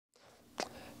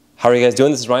How are you guys doing?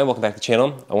 This is Ryan, welcome back to the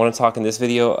channel. I want to talk in this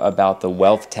video about the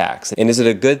wealth tax. And is it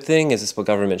a good thing? Is this what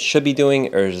government should be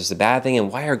doing? Or is this a bad thing?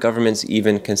 And why are governments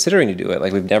even considering to do it?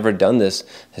 Like, we've never done this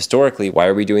historically. Why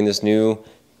are we doing this new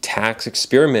tax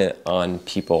experiment on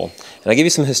people? And I'll give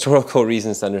you some historical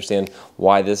reasons to understand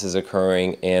why this is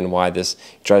occurring and why this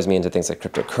drives me into things like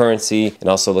cryptocurrency and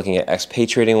also looking at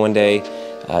expatriating one day.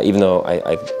 Even though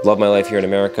I love my life here in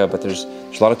America, but there's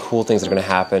a lot of cool things that are going to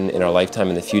happen in our lifetime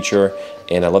in the future,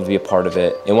 and I'd love to be a part of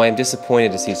it, and why I'm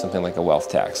disappointed to see something like a wealth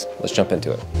tax. Let's jump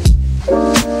into it.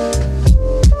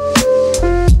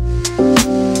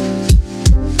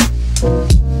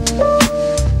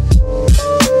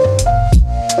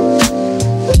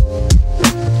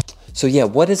 So yeah,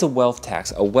 what is a wealth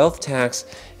tax? A wealth tax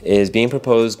is being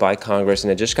proposed by Congress,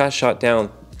 and it just got shot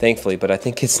down, thankfully, but I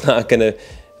think it's not going to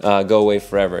go away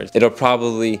forever. It'll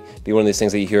probably be one of these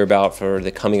things that you hear about for the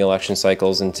coming election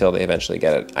cycles until they eventually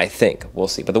get it. I think, we'll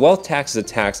see. But the wealth tax is a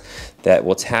tax that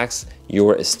will tax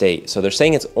your estate. So they're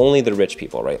saying it's only the rich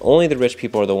people, right? Only the rich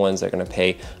people are the ones that are gonna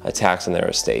pay a tax on their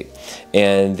estate.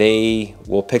 And they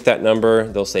will pick that number.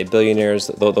 They'll say billionaires.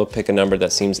 They'll pick a number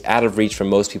that seems out of reach for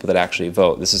most people that actually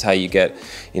vote. This is how you get,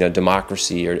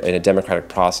 democracy or in a democratic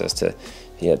process to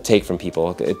take from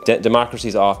people. Democracy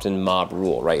is often mob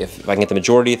rule, right? If I can get the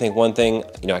majority to think one thing,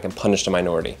 I can punish the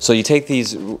minority. So you take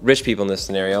these rich people in this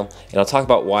scenario, and I'll talk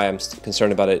about why I'm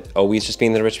concerned about it always just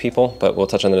being the rich people, but we'll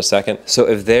touch on that in a second. So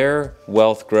if their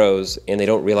wealth grows and they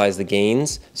don't realize the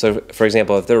gains, so for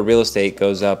example, if their real estate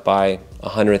goes up by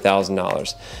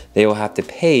 $100,000, they will have to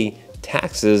pay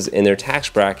taxes in their tax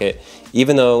bracket.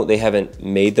 Even though they haven't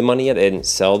made the money yet, they didn't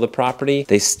sell the property,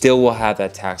 they still will have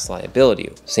that tax liability.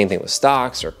 Same thing with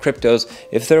stocks or cryptos.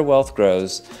 If their wealth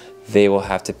grows, they will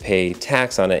have to pay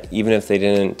tax on it, even if they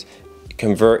didn't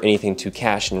convert anything to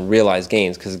cash and realize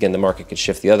gains, because again, the market could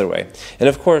shift the other way. And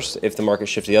of course, if the market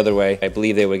shifts the other way, I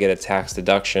believe they would get a tax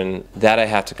deduction. That I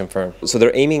have to confirm. So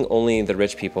they're aiming only the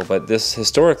rich people, but this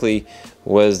historically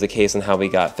was the case on how we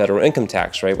got federal income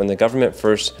tax, right? When the government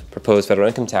first proposed federal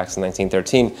income tax in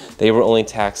 1913, they were only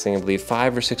taxing, I believe,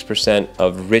 5 or 6%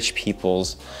 of rich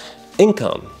people's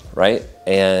income, right?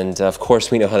 And of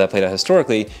course, we know how that played out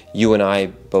historically. You and I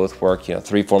both work,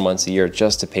 3-4 months a year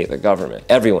just to pay the government.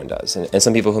 Everyone does. And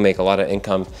some people who make a lot of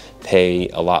income pay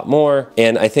a lot more.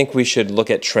 And I think we should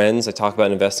look at trends. I talk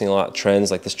about investing a lot,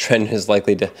 trends, like this trend is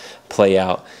likely to play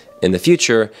out in the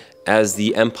future as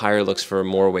the empire looks for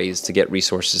more ways to get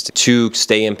resources to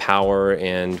stay in power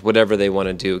and whatever they want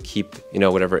to do, keep,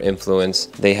 whatever influence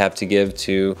they have to give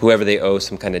to whoever they owe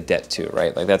some kind of debt to,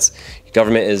 right? Like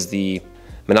government is the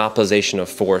monopolization of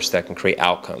force that can create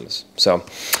outcomes. So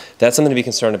that's something to be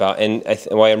concerned about. And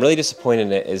why I'm really disappointed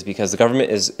in it is because the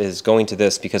government is going to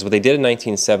this because what they did in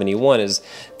 1971 is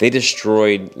they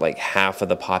destroyed like half of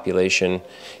the population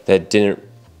that didn't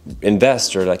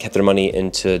invest or kept their money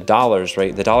into dollars,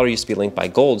 right? The dollar used to be linked by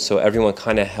gold, so everyone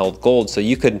kind of held gold. So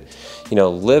you could,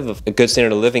 live a good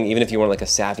standard of living even if you weren't like a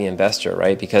savvy investor,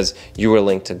 right? Because you were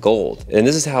linked to gold. And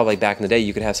this is how back in the day,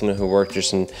 you could have someone who worked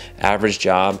just an average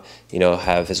job,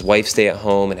 have his wife stay at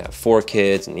home and have 4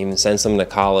 kids and even send someone to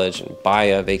college and buy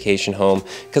a vacation home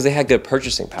because they had good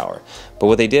purchasing power. But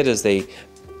what they did is they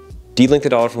delinked the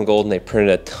dollar from gold and they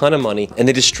printed a ton of money and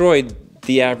they destroyed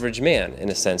the average man in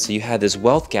a sense. So you had this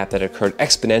wealth gap that occurred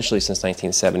exponentially since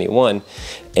 1971,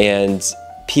 and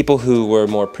people who were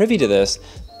more privy to this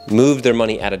moved their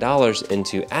money out of dollars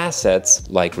into assets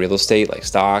like real estate, like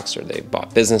stocks, or they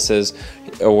bought businesses,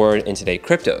 or in today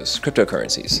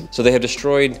cryptocurrencies. So they have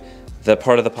destroyed the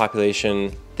part of the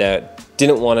population that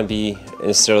didn't want to be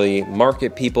necessarily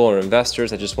market people or investors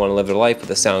that just want to live their life with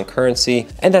a sound currency.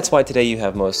 And that's why today you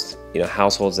have most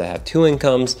households that have 2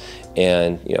 incomes,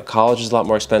 and college is a lot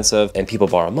more expensive, and people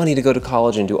borrow money to go to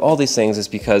college and do all these things is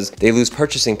because they lose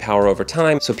purchasing power over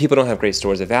time. So people don't have great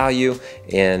stores of value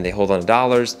and they hold on to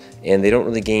dollars and they don't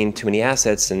really gain too many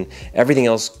assets, and everything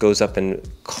else goes up in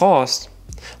cost.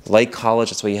 Like college,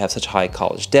 that's why you have such high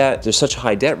college debt. There's such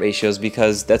high debt ratios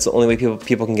because that's the only way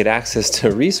people can get access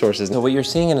to resources. So what you're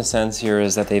seeing in a sense here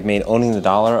is that they've made owning the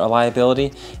dollar a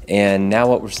liability, and now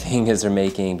what we're seeing is they're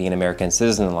making being an American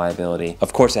citizen a liability.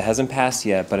 Of course, it hasn't passed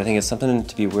yet, but I think it's something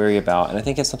to be wary about, and I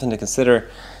think it's something to consider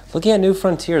looking at new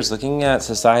frontiers, looking at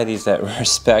societies that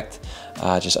respect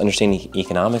just understanding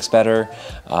economics better,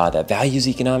 that values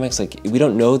economics. Like, we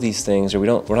don't know these things, or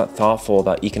we're not thoughtful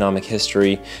about economic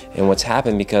history and what's happening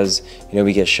happen because, you know,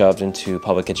 we get shoved into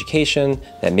public education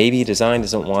that maybe design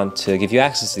doesn't want to give you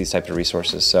access to these types of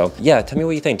resources. So yeah, tell me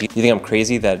what you think. Do you think I'm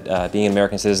crazy that being an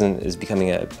American citizen is becoming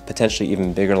a potentially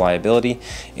even bigger liability?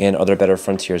 And are there better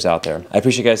frontiers out there? I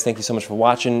appreciate you guys. Thank you so much for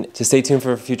watching. To stay tuned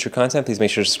for future content, please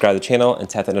make sure to subscribe to the channel and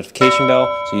tap that notification bell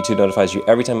so YouTube notifies you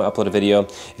every time I upload a video.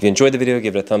 If you enjoyed the video,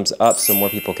 give it a thumbs up so more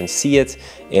people can see it.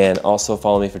 And also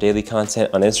follow me for daily content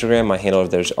on Instagram. My handle over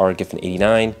there is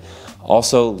rgiffen89.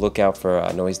 Also, look out for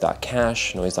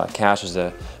noise.cash. Noise.cash is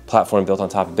a platform built on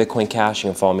top of Bitcoin Cash. You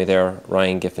can follow me there,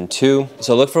 Ryan Giffen2.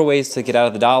 So look for ways to get out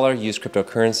of the dollar, use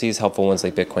cryptocurrencies, helpful ones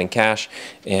like Bitcoin Cash,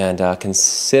 and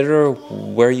consider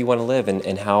where you want to live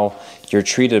and how you're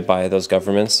treated by those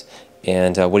governments.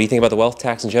 And what do you think about the wealth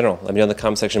tax in general? Let me know in the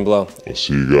comment section below. I'll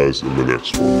see you guys in the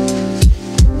next one.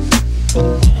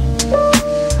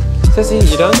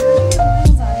 Sissy, you done?